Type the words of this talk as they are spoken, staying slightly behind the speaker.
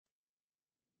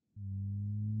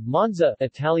Monza,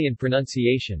 Italian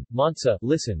pronunciation, Monza,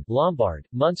 listen, Lombard,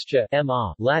 Munzcha,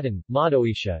 Ma, Latin,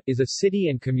 Madoisha, is a city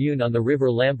and commune on the river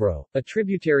Lambro, a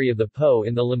tributary of the Po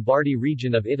in the Lombardy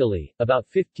region of Italy, about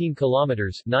 15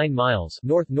 kilometers 9 miles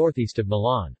north-northeast of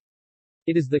Milan.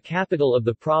 It is the capital of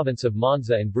the province of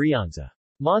Monza and Brianza.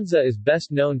 Monza is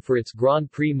best known for its Grand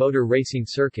Prix motor racing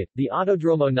circuit, the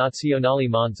Autodromo Nazionale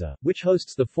Monza, which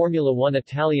hosts the Formula One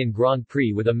Italian Grand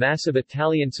Prix with a massive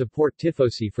Italian support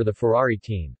tifosi for the Ferrari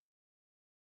team.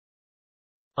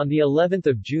 On the 11th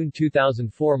of June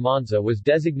 2004, Monza was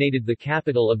designated the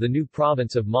capital of the new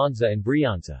province of Monza and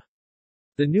Brianza.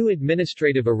 The new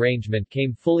administrative arrangement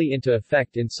came fully into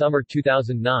effect in summer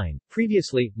 2009.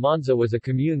 Previously, Monza was a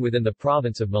commune within the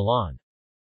province of Milan.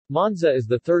 Monza is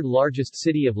the third largest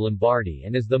city of Lombardy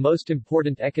and is the most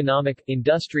important economic,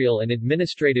 industrial and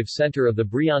administrative center of the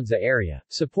Brianza area,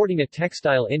 supporting a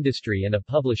textile industry and a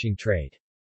publishing trade.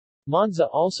 Monza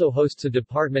also hosts a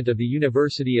department of the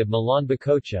University of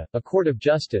Milan-Bicocca, a court of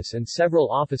justice and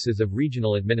several offices of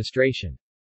regional administration.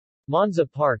 Monza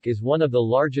Park is one of the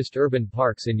largest urban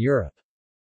parks in Europe.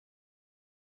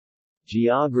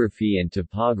 Geography and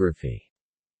topography.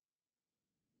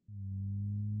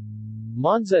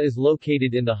 Monza is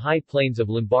located in the high plains of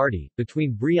Lombardy,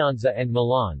 between Brianza and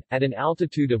Milan, at an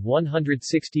altitude of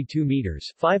 162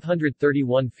 meters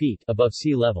 531 feet above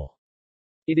sea level.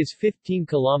 It is 15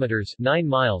 kilometers 9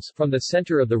 miles from the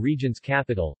center of the region's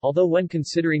capital, although when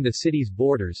considering the city's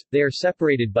borders, they are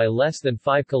separated by less than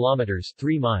 5 kilometers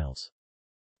 3 miles.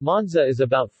 Monza is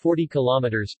about 40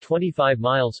 kilometers 25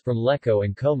 miles from Lecco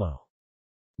and Como.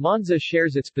 Monza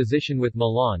shares its position with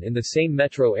Milan in the same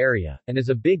metro area, and is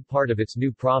a big part of its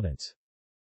new province.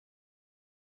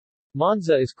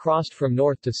 Monza is crossed from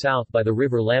north to south by the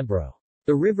river Lambro.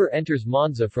 The river enters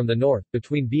Monza from the north,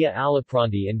 between Via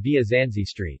Aliprandi and Via Zanzi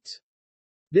streets.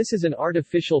 This is an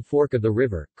artificial fork of the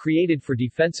river, created for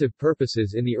defensive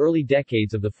purposes in the early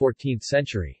decades of the 14th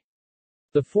century.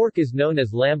 The fork is known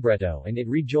as Lambretto and it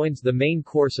rejoins the main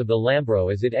course of the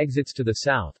Lambro as it exits to the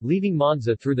south, leaving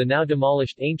Monza through the now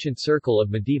demolished ancient circle of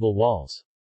medieval walls.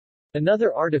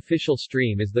 Another artificial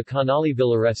stream is the Canale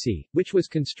Villaresi, which was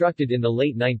constructed in the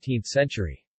late 19th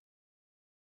century.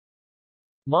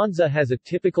 Monza has a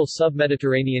typical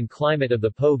submediterranean climate of the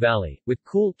Po Valley, with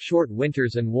cool, short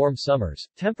winters and warm summers.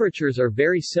 Temperatures are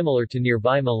very similar to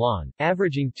nearby Milan,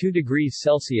 averaging 2 degrees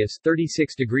Celsius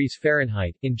 36 degrees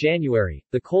Fahrenheit in January,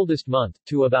 the coldest month,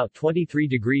 to about 23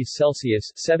 degrees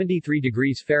Celsius 73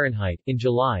 degrees Fahrenheit in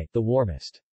July, the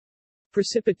warmest.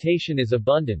 Precipitation is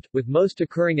abundant, with most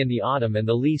occurring in the autumn and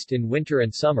the least in winter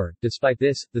and summer. Despite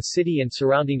this, the city and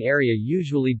surrounding area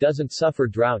usually doesn't suffer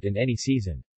drought in any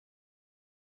season.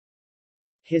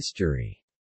 History.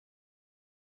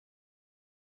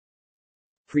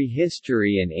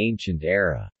 Prehistory and ancient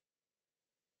era.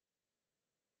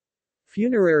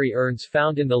 Funerary urns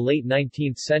found in the late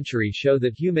 19th century show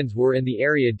that humans were in the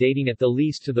area dating at the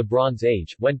least to the Bronze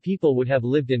Age, when people would have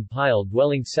lived in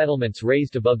pile-dwelling settlements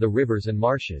raised above the rivers and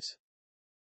marshes.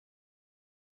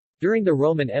 During the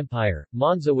Roman Empire,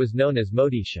 Monza was known as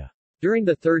Modicia. During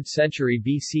the 3rd century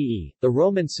BCE, the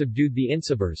Romans subdued the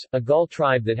Insubres, a Gaul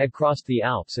tribe that had crossed the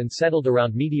Alps and settled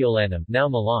around Mediolanum, now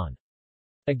Milan.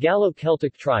 A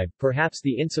Gallo-Celtic tribe, perhaps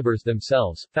the Insubres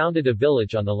themselves, founded a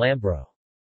village on the Lambro.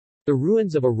 The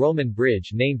ruins of a Roman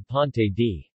bridge named Ponte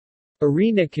di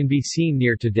Arena can be seen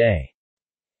near today's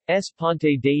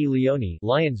Ponte dei Leoni,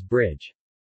 Lions Bridge.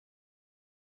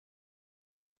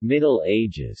 Middle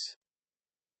Ages.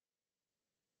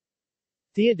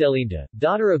 Theodelinda,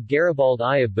 daughter of Garibald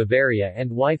I of Bavaria and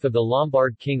wife of the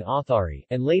Lombard king Othari,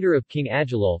 and later of King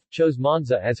Agilulf, chose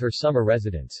Monza as her summer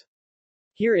residence.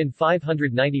 Here in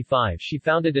 595 she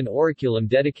founded an auriculum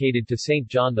dedicated to Saint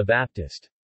John the Baptist.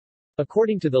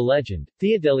 According to the legend,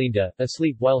 Theodelinda,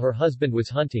 asleep while her husband was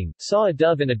hunting, saw a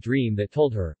dove in a dream that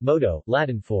told her, modo,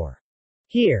 Latin for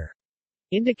here,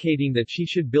 indicating that she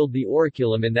should build the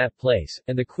auriculum in that place,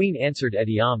 and the queen answered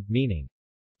etiam, meaning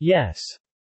yes.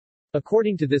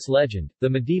 According to this legend, the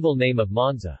medieval name of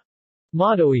Monza,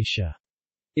 Madoisha,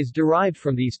 is derived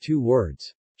from these two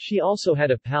words. She also had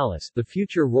a palace, the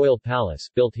future royal palace,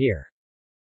 built here.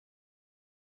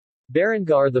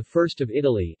 Berengar I of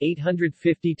Italy,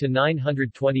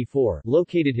 850–924,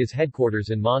 located his headquarters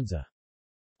in Monza.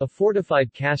 A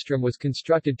fortified castrum was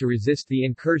constructed to resist the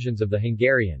incursions of the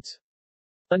Hungarians.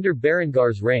 Under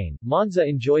Berengar's reign, Monza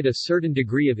enjoyed a certain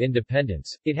degree of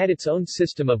independence. It had its own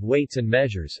system of weights and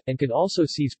measures, and could also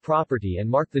seize property and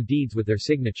mark the deeds with their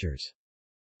signatures.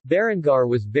 Berengar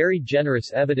was very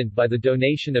generous, evident by the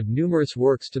donation of numerous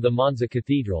works to the Monza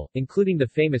Cathedral, including the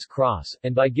famous cross,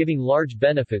 and by giving large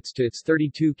benefits to its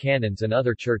 32 canons and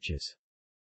other churches.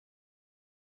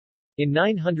 In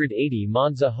 980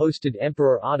 Monza hosted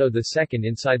Emperor Otto II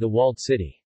inside the walled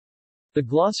city. The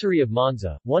Glossary of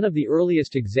Monza, one of the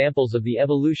earliest examples of the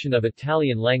evolution of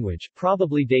Italian language,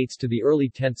 probably dates to the early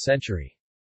 10th century.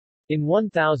 In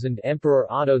 1000 Emperor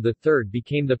Otto III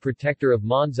became the protector of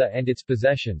Monza and its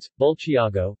possessions,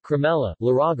 Bulciago, Cremella,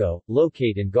 Larago,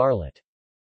 Locate and Garlet.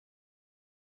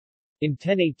 In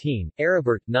 1018,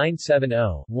 Aribert,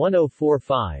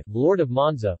 970-1045, Lord of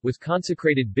Monza, was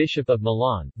consecrated Bishop of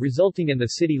Milan, resulting in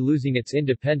the city losing its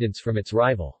independence from its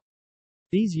rival.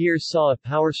 These years saw a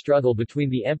power struggle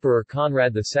between the Emperor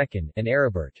Conrad II and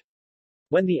Aribert.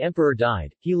 When the emperor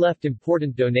died, he left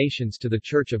important donations to the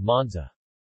Church of Monza.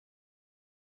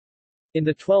 In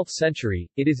the 12th century,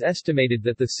 it is estimated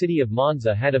that the city of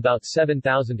Monza had about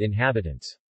 7,000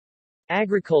 inhabitants.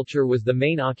 Agriculture was the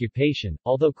main occupation,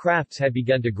 although crafts had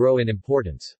begun to grow in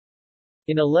importance.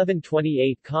 In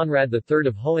 1128 Conrad III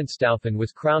of Hohenstaufen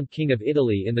was crowned King of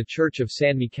Italy in the Church of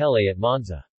San Michele at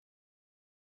Monza.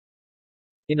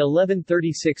 In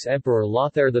 1136 Emperor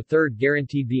Lothair III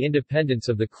guaranteed the independence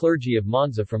of the clergy of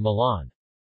Monza from Milan.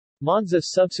 Monza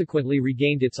subsequently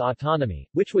regained its autonomy,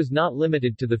 which was not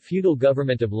limited to the feudal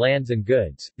government of lands and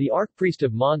goods. The archpriest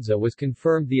of Monza was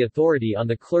confirmed the authority on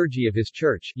the clergy of his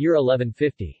church, year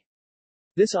 1150.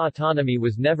 This autonomy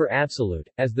was never absolute,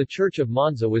 as the Church of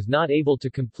Monza was not able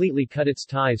to completely cut its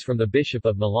ties from the Bishop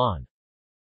of Milan.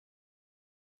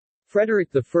 Frederick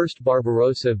I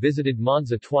Barbarossa visited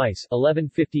Monza twice,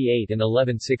 1158 and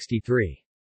 1163.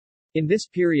 In this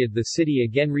period the city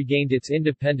again regained its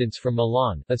independence from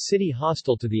Milan, a city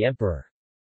hostile to the emperor.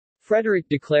 Frederick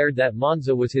declared that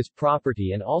Monza was his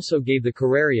property and also gave the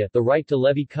Carraria the right to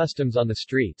levy customs on the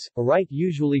streets, a right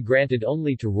usually granted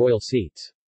only to royal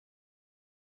seats.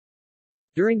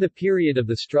 During the period of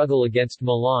the struggle against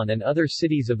Milan and other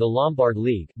cities of the Lombard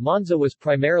League, Monza was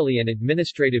primarily an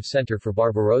administrative center for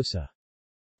Barbarossa.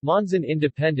 Monzan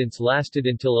independence lasted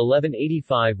until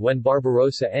 1185 when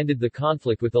Barbarossa ended the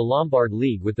conflict with the Lombard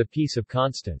League with the Peace of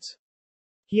Constance.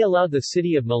 He allowed the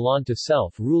city of Milan to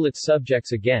self-rule its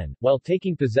subjects again, while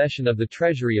taking possession of the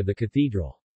treasury of the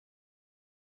cathedral.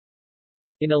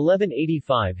 In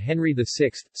 1185 Henry VI,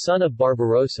 son of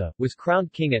Barbarossa, was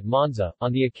crowned king at Monza,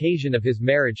 on the occasion of his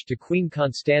marriage to Queen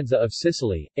Constanza of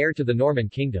Sicily, heir to the Norman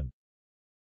kingdom.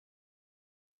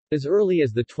 As early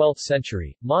as the 12th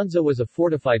century, Monza was a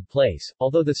fortified place,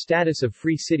 although the status of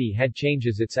free city had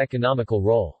changes its economical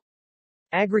role.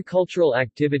 Agricultural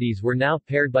activities were now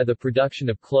paired by the production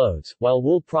of clothes, while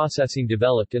wool processing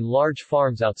developed in large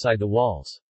farms outside the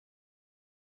walls.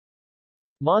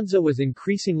 Monza was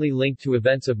increasingly linked to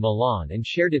events of Milan and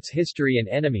shared its history and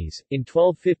enemies. In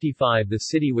 1255 the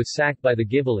city was sacked by the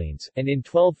Ghibellines, and in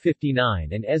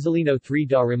 1259 an Ezzelino III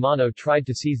da Romano tried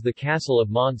to seize the castle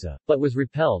of Monza, but was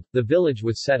repelled. The village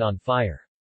was set on fire.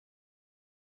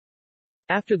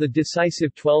 After the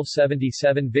decisive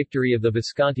 1277 victory of the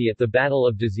Visconti at the Battle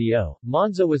of Desio,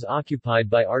 Monza was occupied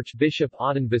by Archbishop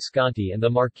Ottone Visconti and the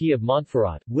Marquis of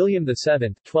Montferrat, William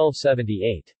VII,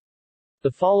 1278. The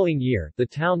following year, the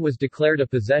town was declared a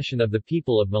possession of the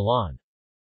people of Milan.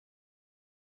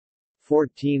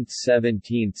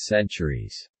 14th–17th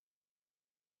centuries.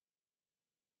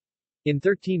 In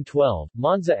 1312,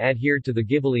 Monza adhered to the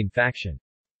Ghibelline faction.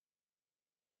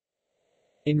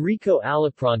 Enrico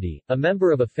Alapronti, a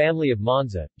member of a family of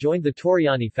Monza, joined the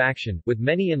Torriani faction, with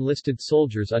many enlisted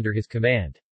soldiers under his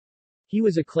command. He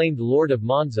was acclaimed Lord of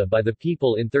Monza by the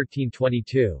people in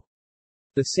 1322.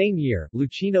 The same year,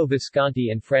 Lucino Visconti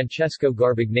and Francesco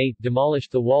Garbagnate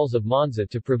demolished the walls of Monza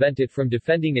to prevent it from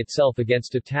defending itself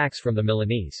against attacks from the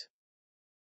Milanese.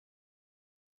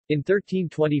 In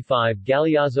 1325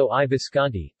 Galeazzo I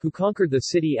Visconti, who conquered the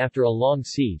city after a long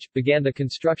siege, began the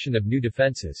construction of new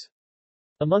defenses.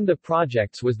 Among the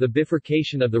projects was the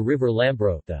bifurcation of the river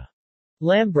Lambro, the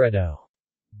Lambretto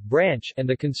branch, and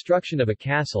the construction of a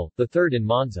castle, the third in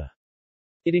Monza.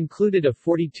 It included a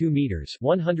 42 meters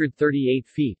 138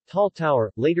 feet tall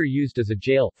tower, later used as a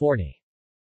jail, forni.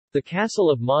 The castle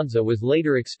of Monza was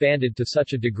later expanded to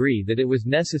such a degree that it was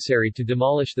necessary to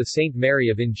demolish the St. Mary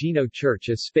of Ingino church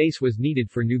as space was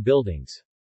needed for new buildings.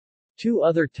 Two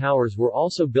other towers were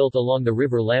also built along the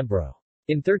river Lambro.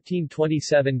 In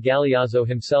 1327 Galeazzo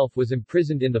himself was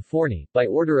imprisoned in the forni, by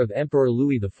order of Emperor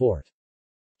Louis IV.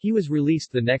 He was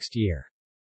released the next year.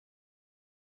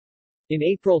 In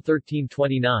April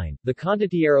 1329, the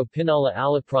Condottiero Pinalla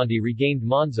Alapronti regained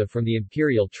Monza from the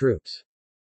imperial troops.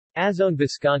 Azzone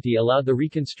Visconti allowed the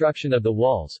reconstruction of the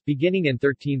walls, beginning in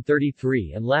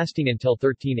 1333 and lasting until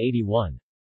 1381.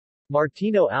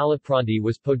 Martino Alipranti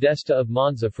was podesta of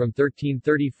Monza from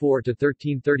 1334 to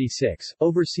 1336,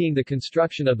 overseeing the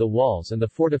construction of the walls and the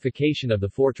fortification of the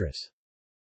fortress.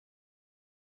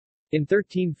 In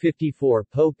 1354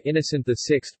 Pope Innocent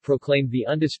VI proclaimed the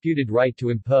undisputed right to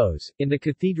impose, in the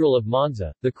Cathedral of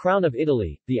Monza, the crown of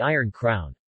Italy, the Iron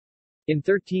Crown. In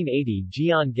 1380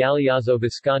 Gian Galeazzo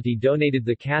Visconti donated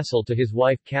the castle to his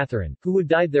wife Catherine, who would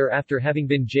die there after having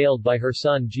been jailed by her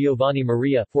son Giovanni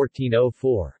Maria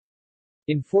 1404.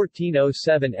 In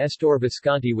 1407 Ettore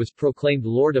Visconti was proclaimed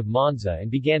Lord of Monza and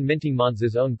began minting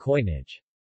Monza's own coinage.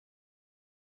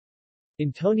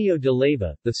 Antonio de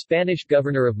Leyva, the Spanish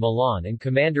governor of Milan and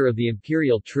commander of the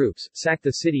imperial troops, sacked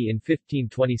the city in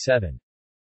 1527.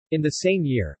 In the same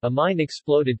year, a mine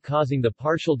exploded causing the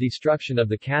partial destruction of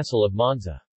the castle of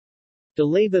Monza. De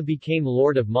Leyva became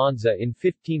Lord of Monza in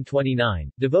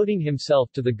 1529, devoting himself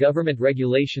to the government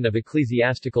regulation of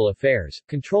ecclesiastical affairs,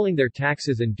 controlling their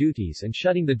taxes and duties and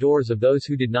shutting the doors of those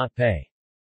who did not pay.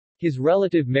 His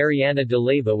relative Mariana de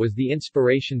Leyva was the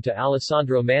inspiration to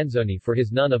Alessandro Manzoni for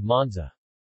his Nun of Monza.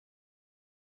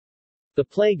 The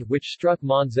plague, which struck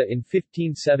Monza in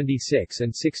 1576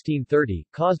 and 1630,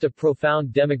 caused a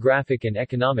profound demographic and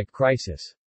economic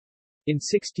crisis. In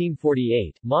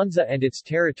 1648, Monza and its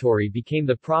territory became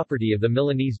the property of the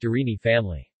Milanese Durini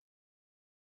family.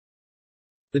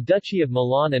 The Duchy of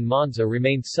Milan and Monza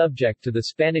remained subject to the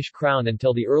Spanish crown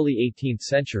until the early 18th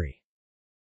century.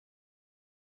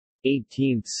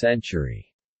 18th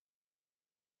century.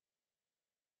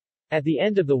 At the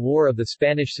end of the War of the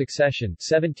Spanish Succession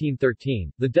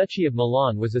 1713, the Duchy of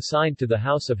Milan was assigned to the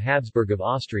House of Habsburg of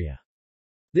Austria.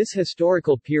 This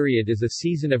historical period is a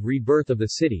season of rebirth of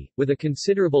the city, with a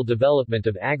considerable development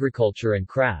of agriculture and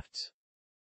crafts.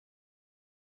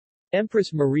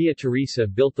 Empress Maria Theresa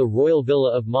built the royal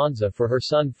villa of Monza for her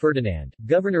son Ferdinand,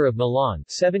 governor of Milan,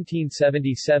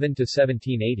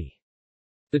 1777–1780.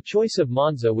 The choice of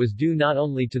Monza was due not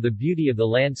only to the beauty of the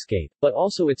landscape, but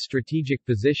also its strategic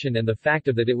position and the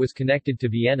fact that it was connected to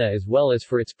Vienna as well as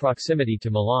for its proximity to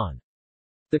Milan.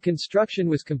 The construction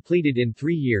was completed in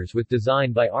 3 years with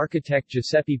design by architect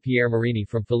Giuseppe Piermarini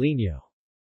from Foligno.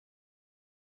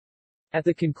 At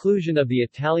the conclusion of the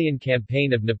Italian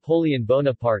campaign of Napoleon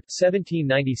Bonaparte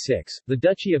 1796, the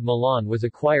Duchy of Milan was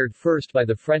acquired first by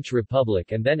the French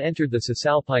Republic and then entered the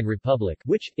Cisalpine Republic,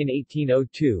 which, in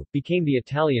 1802, became the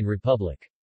Italian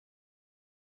Republic.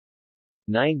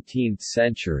 19th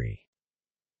century.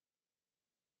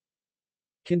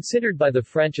 Considered by the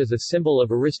French as a symbol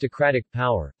of aristocratic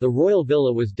power, the royal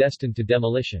villa was destined to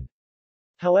demolition.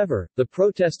 However, the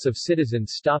protests of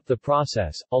citizens stopped the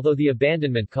process, although the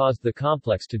abandonment caused the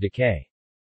complex to decay.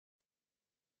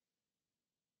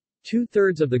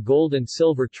 2/3 of the gold and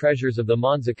silver treasures of the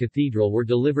Monza Cathedral were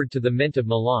delivered to the Mint of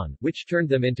Milan, which turned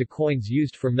them into coins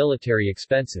used for military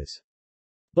expenses.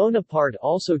 Bonaparte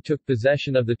also took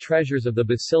possession of the treasures of the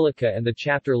Basilica and the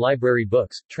chapter library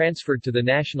books, transferred to the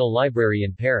National Library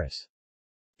in Paris.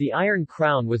 The Iron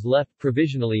Crown was left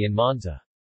provisionally in Monza.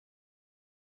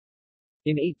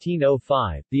 In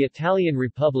 1805, the Italian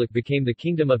Republic became the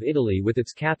Kingdom of Italy with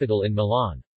its capital in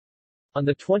Milan. On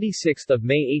 26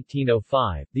 May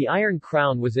 1805, the Iron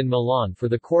Crown was in Milan for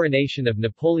the coronation of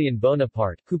Napoleon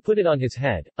Bonaparte, who put it on his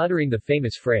head, uttering the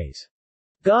famous phrase,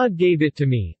 "God gave it to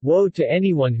me, woe to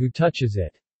anyone who touches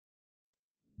it."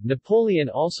 Napoleon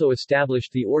also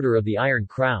established the Order of the Iron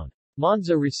Crown.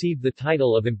 Monza received the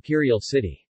title of Imperial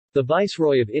City. The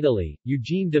Viceroy of Italy,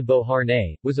 Eugene de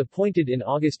Beauharnais, was appointed in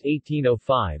August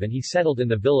 1805 and he settled in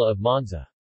the Villa of Monza.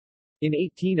 In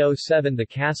 1807 the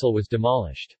castle was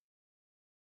demolished.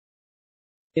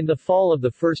 In the fall of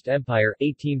the First Empire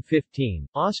 1815,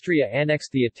 Austria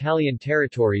annexed the Italian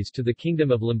territories to the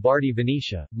Kingdom of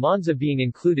Lombardy-Venetia, Monza being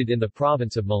included in the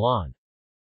province of Milan.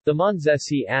 The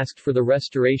Monzesi asked for the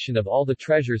restoration of all the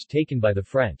treasures taken by the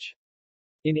French.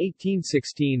 In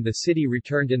 1816 the city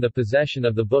returned in the possession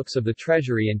of the books of the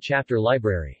treasury and chapter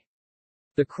library.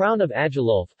 The crown of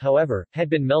Agilulf, however, had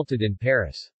been melted in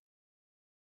Paris.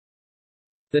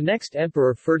 The next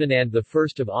emperor Ferdinand I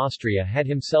of Austria had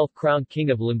himself crowned King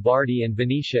of Lombardy and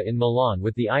Venetia in Milan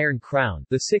with the Iron Crown,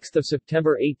 6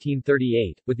 September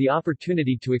 1838, with the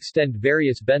opportunity to extend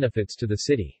various benefits to the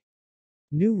city.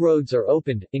 New roads are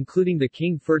opened, including the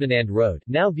King Ferdinand Road,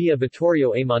 now via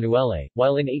Vittorio Emanuele,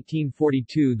 while in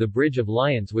 1842 the Bridge of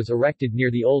Lions was erected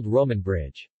near the old Roman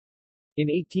bridge. In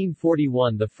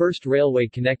 1841 the first railway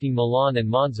connecting Milan and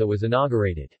Monza was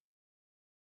inaugurated.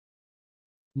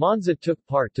 Monza took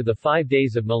part to the 5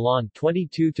 Days of Milan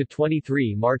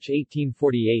 22–23 March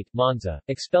 1848, Monza,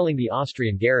 expelling the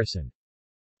Austrian garrison.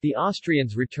 The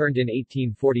Austrians returned in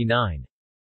 1849.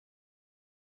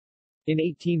 In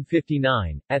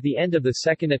 1859, at the end of the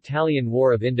Second Italian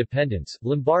War of Independence,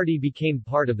 Lombardy became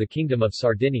part of the Kingdom of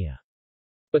Sardinia.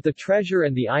 But the treasure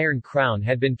and the Iron Crown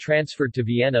had been transferred to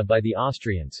Vienna by the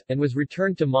Austrians, and was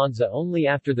returned to Monza only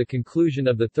after the conclusion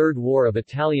of the Third War of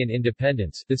Italian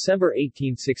Independence, December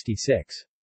 1866.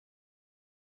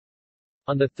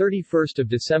 On 31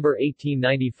 December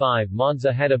 1895,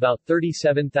 Monza had about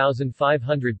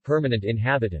 37,500 permanent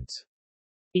inhabitants.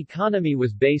 Economy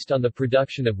was based on the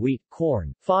production of wheat,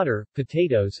 corn, fodder,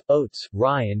 potatoes, oats,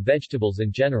 rye and vegetables in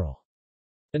general.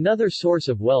 Another source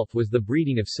of wealth was the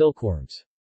breeding of silkworms.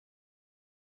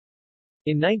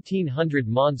 In 1900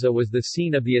 Monza was the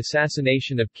scene of the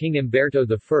assassination of King Umberto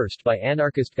I by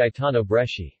anarchist Gaetano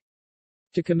Bresci.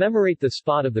 To commemorate the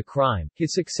spot of the crime,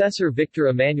 his successor Victor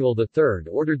Emmanuel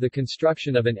III ordered the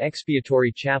construction of an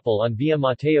expiatory chapel on Via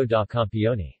Matteo da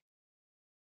Campione.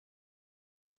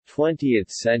 20th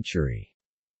century.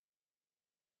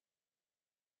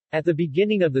 At the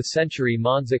beginning of the century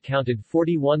Monza counted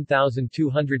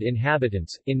 41,200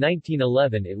 inhabitants. In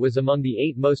 1911 it was among the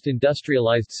 8 most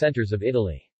industrialized centers of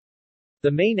Italy.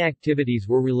 The main activities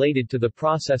were related to the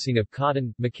processing of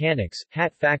cotton, mechanics,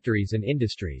 hat factories and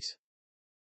industries.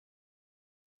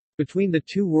 Between the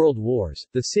 2 world wars,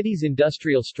 the city's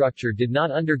industrial structure did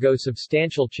not undergo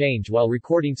substantial change while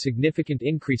recording significant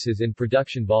increases in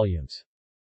production volumes.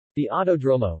 The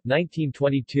Autodromo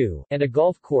 1922, and a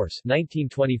golf course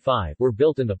 1925, were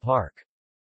built in the park.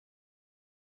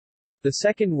 The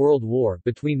Second World War,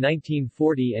 between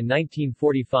 1940 and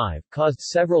 1945, caused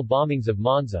several bombings of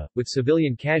Monza, with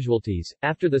civilian casualties.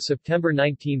 After the September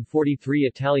 1943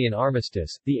 Italian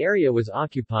armistice, the area was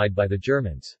occupied by the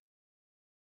Germans.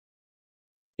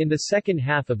 In the second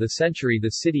half of the century the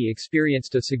city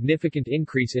experienced a significant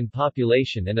increase in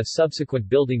population and a subsequent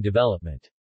building development.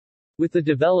 With the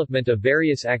development of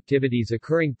various activities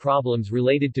occurring problems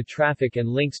related to traffic and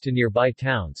links to nearby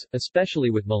towns,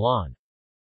 especially with Milan.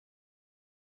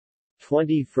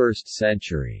 21st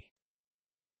century.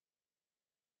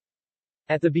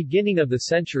 At the beginning of the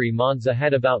century Monza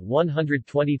had about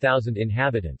 120,000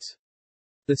 inhabitants.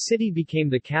 The city became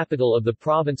the capital of the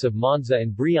province of Monza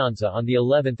and Brianza on the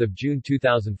 11th of June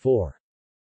 2004.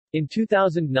 In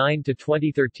 2009 to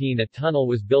 2013 a tunnel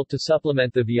was built to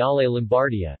supplement the Viale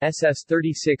Lombardia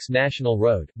SS36 National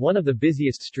Road, one of the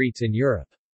busiest streets in Europe.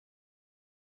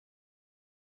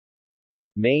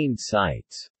 Main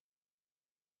sites.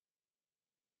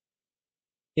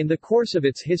 In the course of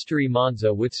its history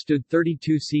Monza withstood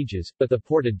 32 sieges, but the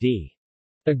Porta di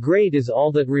Agrate is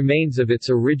all that remains of its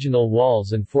original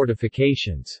walls and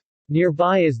fortifications.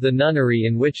 Nearby is the nunnery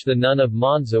in which the nun of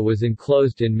Monza was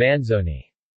enclosed in Manzoni.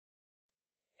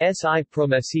 I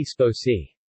Promessi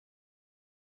Sposi.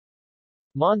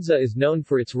 Monza is known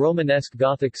for its Romanesque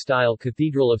Gothic-style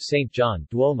Cathedral of St. John,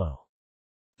 Duomo.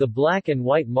 The black and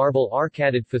white marble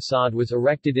arcaded facade was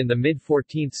erected in the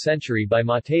mid-14th century by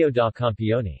Matteo da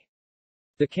Campione.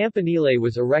 The campanile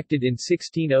was erected in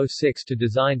 1606 to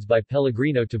designs by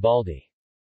Pellegrino Tibaldi.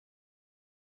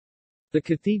 The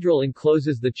cathedral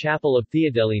encloses the Chapel of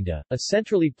Theodelinda, a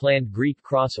centrally planned Greek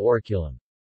cross auriculum.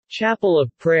 Chapel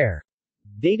of Prayer,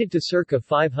 dated to circa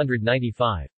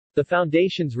 595. The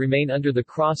foundations remain under the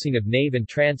crossing of nave and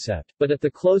transept, but at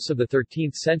the close of the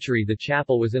 13th century the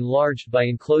chapel was enlarged by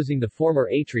enclosing the former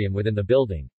atrium within the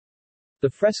building. The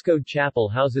frescoed chapel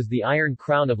houses the Iron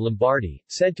Crown of Lombardy,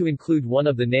 said to include one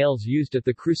of the nails used at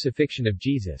the crucifixion of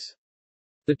Jesus.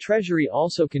 The treasury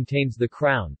also contains the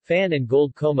crown, fan and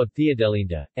gold comb of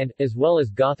Theodelinda, and, as well as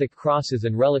Gothic crosses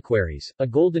and reliquaries, a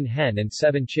golden hen and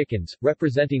 7 chickens,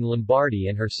 representing Lombardy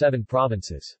and her 7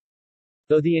 provinces.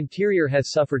 Though the interior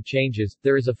has suffered changes,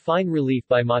 there is a fine relief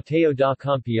by Matteo da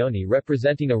Campione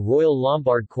representing a royal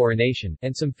Lombard coronation,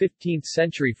 and some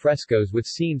 15th-century frescoes with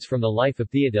scenes from the life of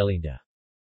Theodelinda.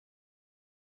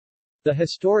 The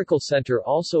historical center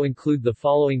also include the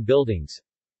following buildings: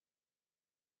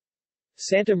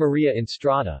 Santa Maria in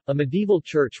Strada, a medieval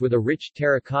church with a rich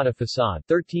terracotta facade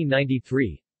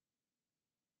 1393.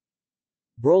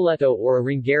 Broletto or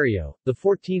Aringario, the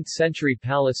 14th-century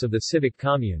palace of the civic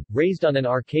commune, raised on an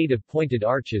arcade of pointed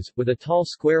arches, with a tall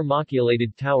square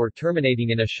machicolated tower terminating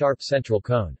in a sharp central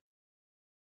cone.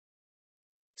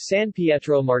 San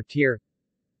Pietro Martir,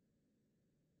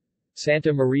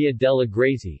 Santa Maria delle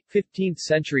Grazie,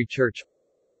 15th-century church.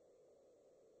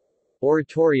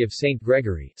 Oratory of St.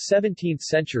 Gregory, 17th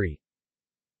century.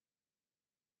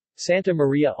 Santa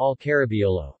Maria al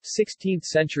Carabiolo, 16th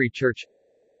century church.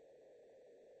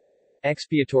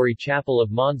 Expiatory Chapel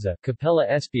of Monza, Cappella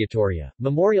Espiatoria,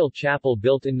 memorial chapel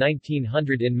built in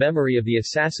 1900 in memory of the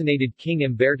assassinated King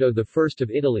Umberto I of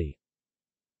Italy.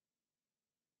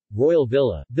 Royal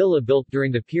Villa, villa built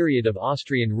during the period of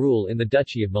Austrian rule in the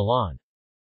Duchy of Milan.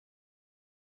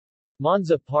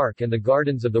 Monza Park and the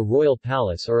gardens of the Royal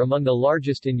Palace are among the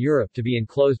largest in Europe to be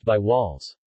enclosed by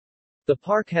walls. The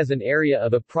park has an area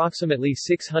of approximately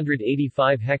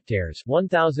 685 hectares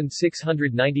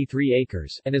 1,693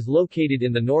 acres and is located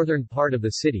in the northern part of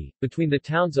the city, between the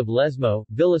towns of Lesmo,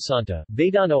 Villasanta,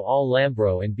 Vedano al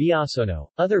Lambro and Biassono.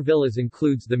 Other villas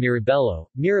includes the Mirabello,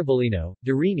 Mirabolino,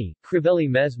 Durini, Crivelli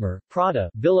Mesmer,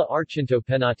 Prada, Villa Arcinto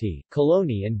Penati,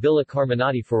 Coloni and Villa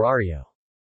Carminati Ferrario.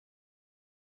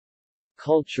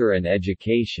 Culture and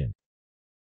education.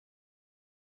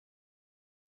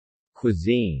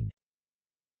 Cuisine.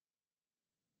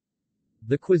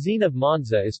 The cuisine of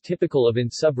Monza is typical of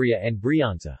Insubria and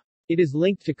Brianza. It is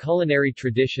linked to culinary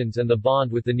traditions and the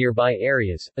bond with the nearby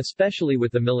areas, especially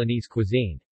with the Milanese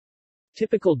cuisine.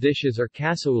 Typical dishes are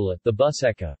cassaula, the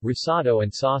busecca, risotto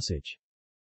and sausage.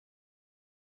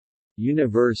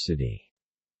 University.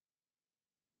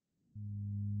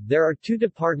 There are two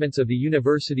departments of the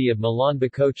University of Milan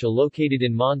Bicocca located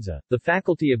in Monza, the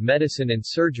Faculty of Medicine and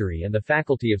Surgery and the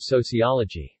Faculty of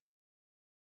Sociology.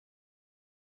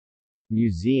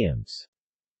 Museums.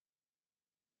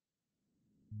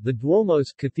 The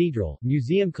Duomo's Cathedral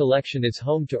Museum collection is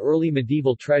home to early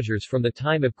medieval treasures from the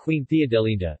time of Queen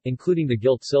Theodelinda, including the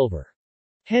gilt silver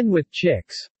hen with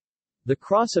chicks, the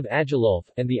Cross of Agilulf,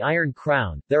 and the Iron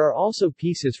Crown. There are also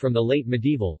pieces from the late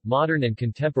medieval, modern and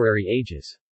contemporary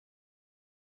ages.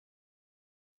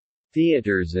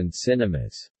 Theaters and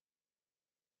cinemas.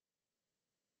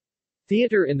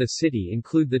 Theater in the city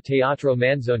include the Teatro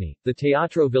Manzoni, the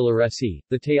Teatro Villaresi,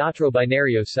 the Teatro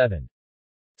Binario 7.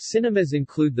 Cinemas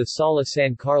include the Sala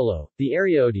San Carlo, the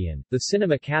Areodeon, the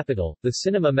Cinema Capitol, the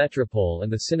Cinema Metropole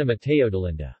and the Cinema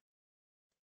Teodolinda.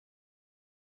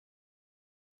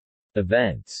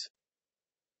 Events.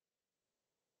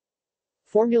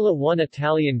 Formula 1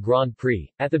 Italian Grand Prix,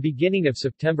 at the beginning of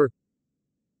September.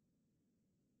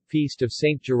 Feast of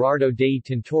St. Gerardo dei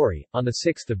Tintori, on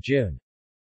 6 June.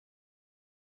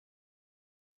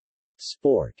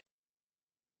 Sport.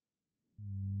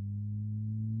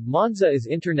 Monza is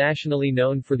internationally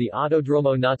known for the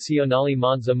Autodromo Nazionale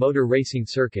Monza motor racing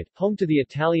circuit, home to the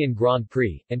Italian Grand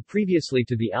Prix, and previously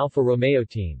to the Alfa Romeo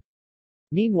team.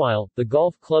 Meanwhile, the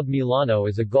Golf Club Milano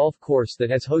is a golf course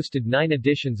that has hosted 9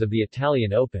 editions of the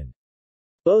Italian Open.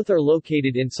 Both are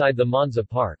located inside the Monza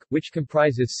Park, which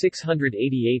comprises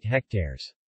 688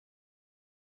 hectares.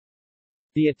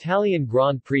 The Italian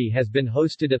Grand Prix has been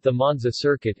hosted at the Monza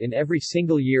circuit in every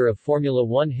single year of Formula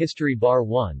 1 history bar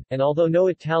one, and although no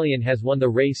Italian has won the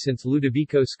race since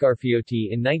Ludovico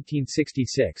Scarfiotti in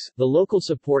 1966, the local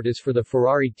support is for the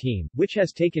Ferrari team, which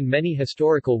has taken many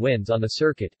historical wins on the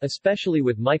circuit, especially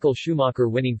with Michael Schumacher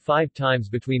winning 5 times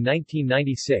between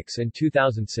 1996 and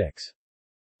 2006.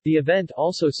 The event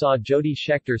also saw Jody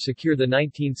Scheckter secure the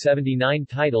 1979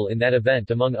 title in that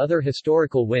event among other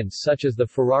historical wins such as the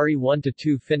Ferrari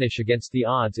 1-2 finish against the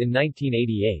odds in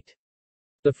 1988.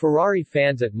 The Ferrari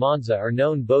fans at Monza are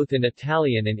known both in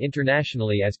Italian and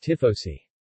internationally as Tifosi.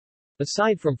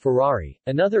 Aside from Ferrari,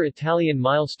 another Italian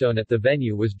milestone at the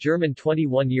venue was German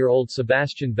 21-year-old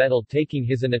Sebastian Vettel taking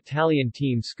his an Italian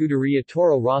team Scuderia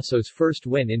Toro Rosso's first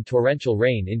win in torrential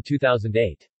rain in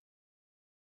 2008.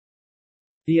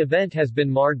 The event has been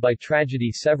marred by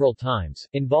tragedy several times,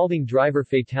 involving driver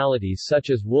fatalities such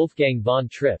as Wolfgang von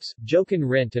Trips, Jochen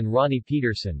Rindt and Ronnie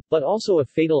Peterson, but also a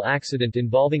fatal accident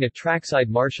involving a trackside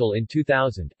marshal in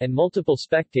 2000, and multiple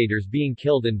spectators being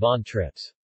killed in von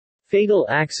Trips' fatal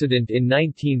accident in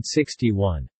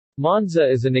 1961. Monza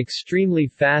is an extremely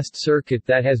fast circuit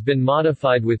that has been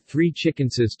modified with 3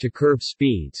 chicanes to curb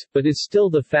speeds, but is still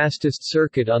the fastest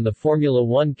circuit on the Formula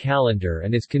 1 calendar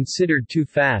and is considered too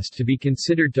fast to be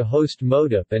considered to host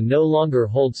MotoGP and no longer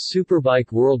holds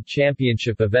Superbike World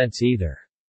Championship events either.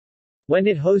 When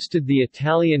it hosted the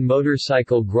Italian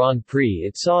Motorcycle Grand Prix,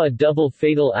 it saw a double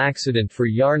fatal accident for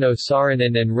Jarno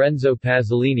Saarinen and Renzo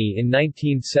Pasolini in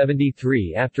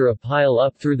 1973 after a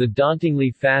pile-up through the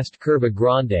dauntingly fast Curva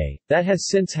Grande, that has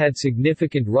since had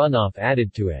significant runoff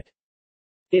added to it.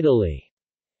 Italy's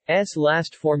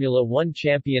last Formula 1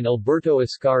 champion Alberto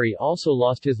Ascari also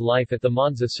lost his life at the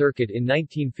Monza circuit in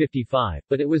 1955,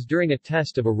 but it was during a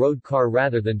test of a road car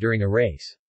rather than during a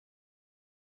race.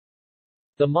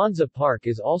 The Monza Park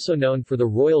is also known for the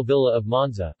Royal Villa of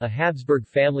Monza, a Habsburg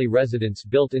family residence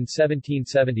built in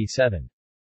 1777.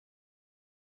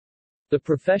 The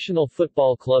professional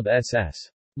football club SS.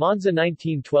 Monza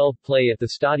 1912 play at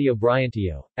the Stadio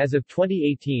Briantio, as of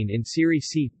 2018 in Serie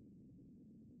C.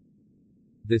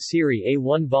 The Serie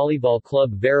A1 volleyball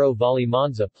club Vero Volley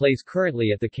Monza plays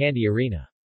currently at the Candy Arena.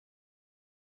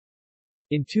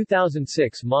 In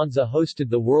 2006 Monza hosted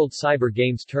the World Cyber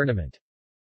Games Tournament.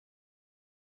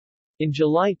 In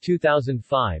July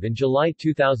 2005 and July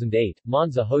 2008,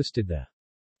 Monza hosted the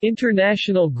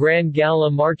International Grand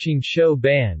Gala Marching Show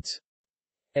Bands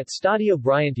at Stadio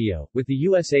Briantio, with the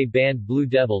USA band Blue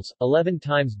Devils, 11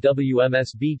 times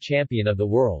WMSB champion of the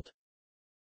world.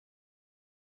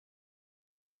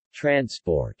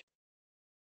 Transport.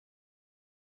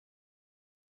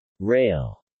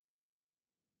 Rail.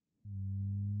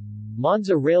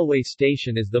 Monza Railway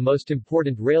Station is the most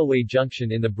important railway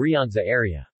junction in the Brianza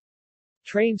area.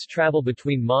 Trains travel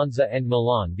between Monza and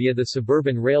Milan via the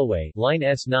suburban railway line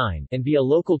S9 and via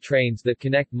local trains that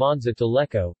connect Monza to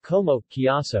Lecco, Como,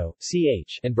 Chiasso,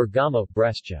 Ch, and Bergamo,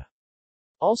 Brescia.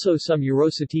 Also some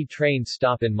Eurocity trains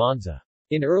stop in Monza.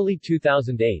 In early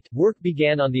 2008, work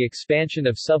began on the expansion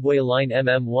of subway line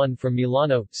MM1 from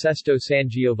Milano, Sesto San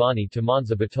Giovanni to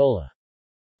Monza Bitola.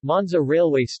 Monza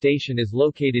Railway Station is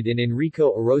located in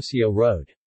Enrico Orosio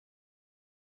Road.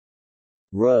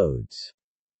 Roads.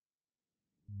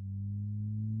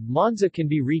 Monza can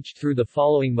be reached through the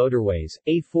following motorways: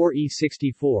 A4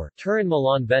 E64,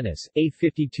 Turin-Milan-Venice,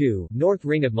 A52, North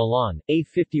Ring of Milan,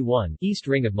 A51, East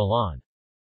Ring of Milan.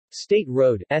 State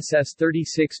Road,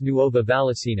 SS36 Nuova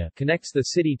Vallecina, connects the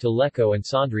city to Lecco and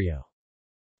Sondrio.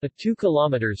 A 2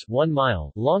 km 1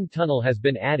 mile long tunnel has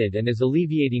been added and is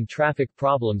alleviating traffic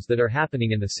problems that are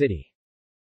happening in the city.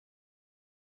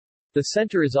 The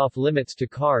center is off limits to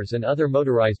cars and other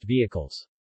motorized vehicles.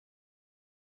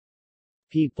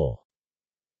 People.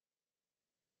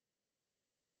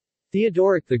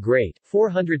 Theodoric the Great,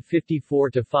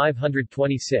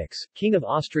 454–526, King of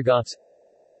Ostrogoths.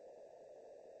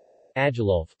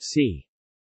 Agilulf, c.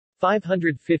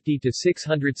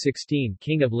 550–616,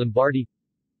 King of Lombardy.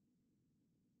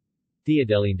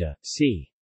 Theodelinda, c.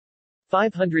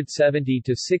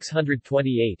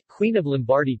 570–628, Queen of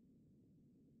Lombardy.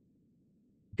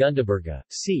 Gundeberga,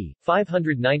 c.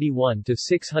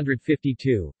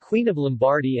 591–652, Queen of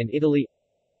Lombardy and Italy.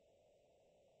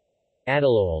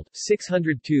 Adaloald,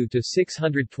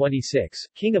 602–626,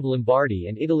 King of Lombardy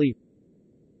and Italy.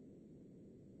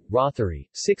 Rothari,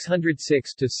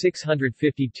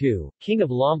 606–652, King of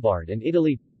Lombard and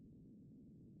Italy.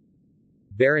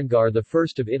 Berengar I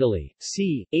of Italy,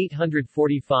 c.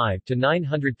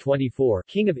 845–924,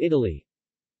 King of Italy.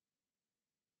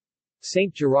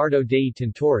 Saint Gerardo dei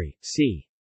Tintori, c.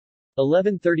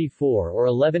 1134 or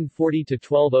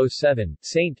 1140–1207,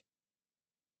 Saint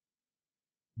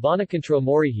Bonacontro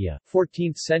Morihia,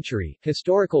 14th century,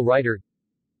 historical writer.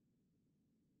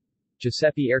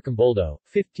 Giuseppe Ercomboldo,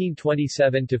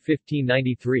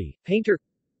 1527–1593, painter.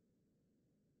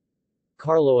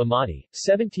 Carlo Amati,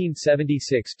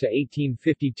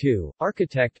 1776–1852,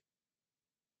 architect.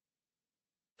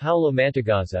 Paolo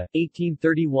Mantegazza,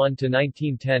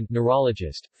 1831–1910,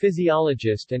 neurologist,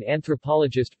 physiologist and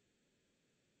anthropologist.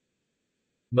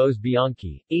 Mose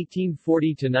Bianchi,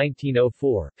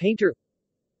 1840–1904, painter.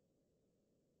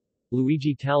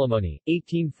 Luigi Talamoni,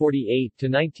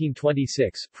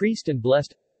 1848–1926, priest and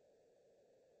blessed.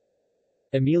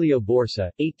 Emilio Borsa,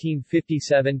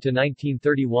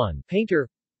 1857–1931, painter.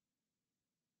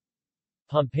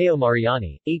 Pompeo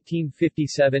Mariani,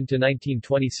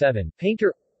 1857–1927,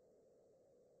 painter.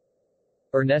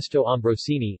 Ernesto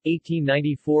Ambrosini,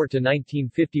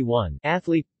 1894–1951,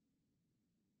 athlete.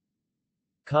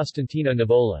 Costantino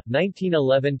Nivola,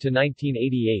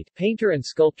 1911–1988, painter and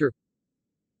sculptor.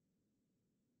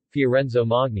 Fiorenzo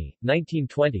Magni,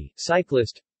 1920,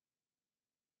 cyclist.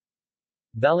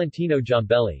 Valentino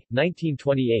Giambelli,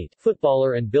 1928,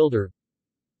 footballer and builder.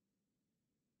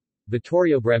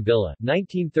 Vittorio Brambilla,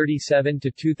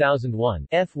 1937–2001,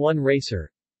 F1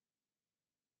 racer.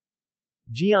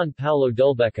 Gian Paolo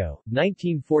Dulbecco,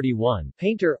 1941,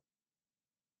 painter.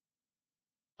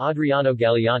 Adriano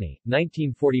Galliani,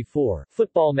 1944,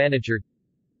 football manager.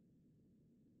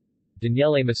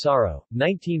 Daniele Massaro,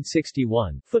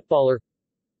 1961, footballer.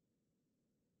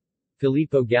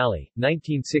 Filippo Galli,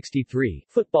 1963,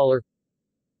 footballer.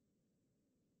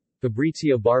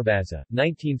 Fabrizio Barbazza,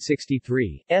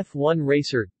 1963, F1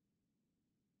 racer.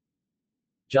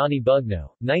 Johnny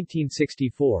Bugno,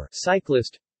 1964,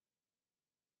 cyclist.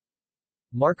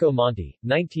 Marco Monti,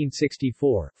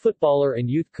 1964, footballer and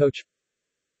youth coach.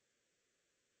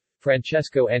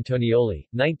 Francesco Antonioli,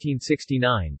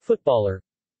 1969, footballer.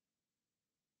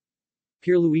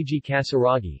 Pierluigi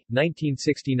Casaraghi,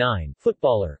 1969,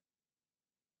 footballer.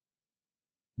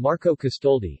 Marco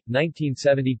Castoldi,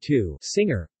 1972,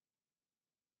 singer.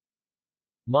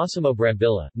 Massimo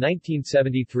Brambilla,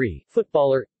 1973,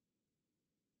 footballer.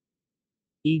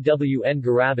 E. W. N.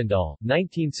 Garavandal,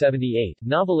 1978,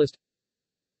 novelist.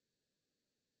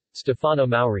 Stefano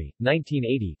Mauri,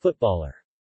 1980, footballer.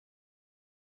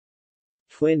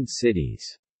 Twin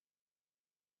cities.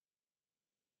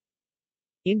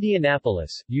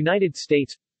 Indianapolis, United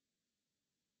States.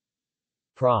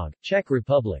 Prague, Czech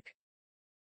Republic.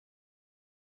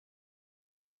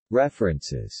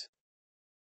 References.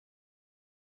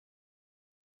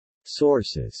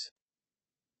 Sources.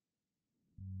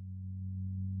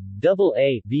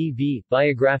 A.V.V.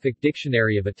 Biographic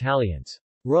Dictionary of Italians.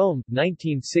 Rome,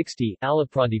 1960,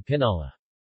 Alapranti Pinalla.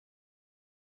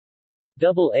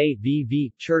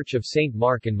 A.V.V. Church of St.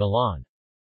 Mark in Milan.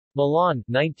 Milan,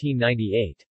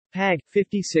 1998. Pag.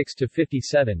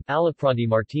 56-57, Alapranti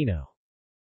Martino.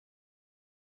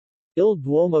 Il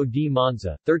Duomo di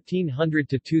Monza,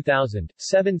 1300-2000,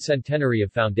 7 Centenary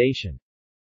of Foundation.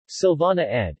 Silvana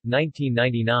ed.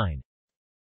 1999.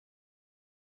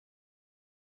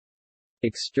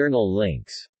 External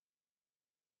links.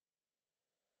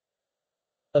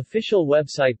 Official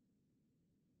website.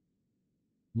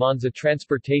 Monza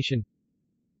Transportation.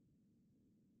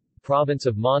 Province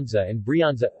of Monza and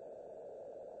Brianza.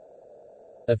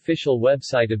 Official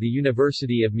website of the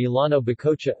University of Milano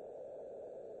Bicocca.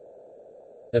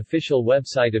 Official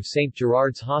website of St.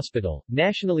 Gerard's Hospital,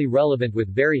 nationally relevant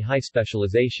with very high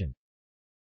specialization.